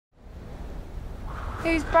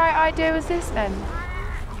Whose bright idea was this then?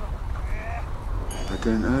 I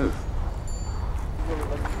don't know.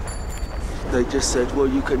 They just said, well,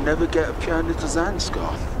 you can never get a piano to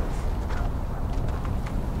Zanskar.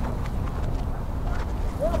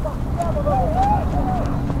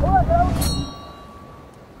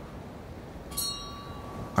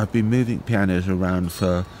 I've been moving pianos around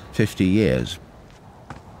for 50 years.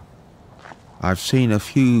 I've seen a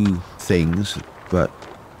few things, but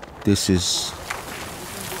this is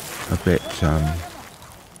a bit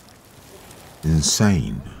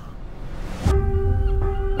insane.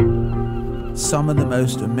 Some of the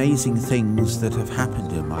most amazing things that have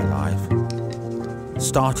happened in my life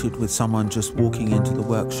started with someone just walking into the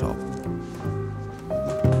workshop.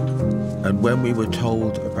 And when we were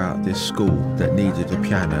told about this school that needed a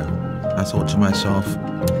piano, I thought to myself,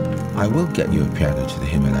 I will get you a piano to the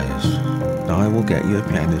Himalayas. I will get you a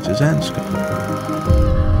piano to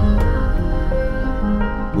Zanskar.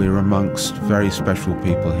 We're amongst very special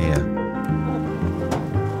people here.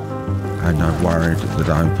 And I'm worried that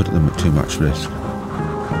I'm putting them at too much risk.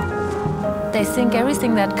 They think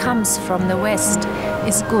everything that comes from the West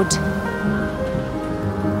is good.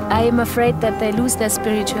 I am afraid that they lose their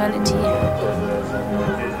spirituality.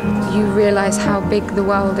 You realise how big the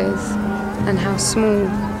world is and how small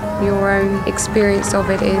your own experience of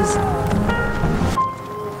it is.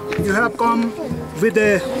 You have come with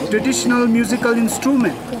a traditional musical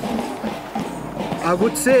instrument. I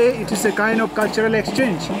would say it is a kind of cultural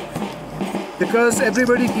exchange because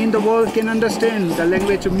everybody in the world can understand the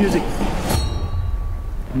language of music.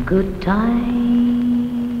 Good times,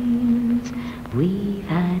 we've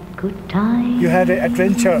had good times. You had an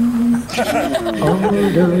adventure.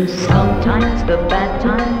 Although sometimes the bad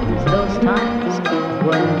times, those times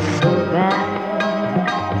weren't so bad.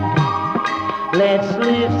 Let's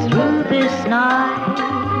live through this night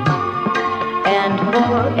and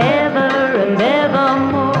forever and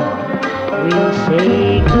evermore we'll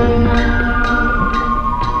say goodnight.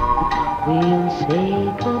 We'll say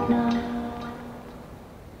goodnight.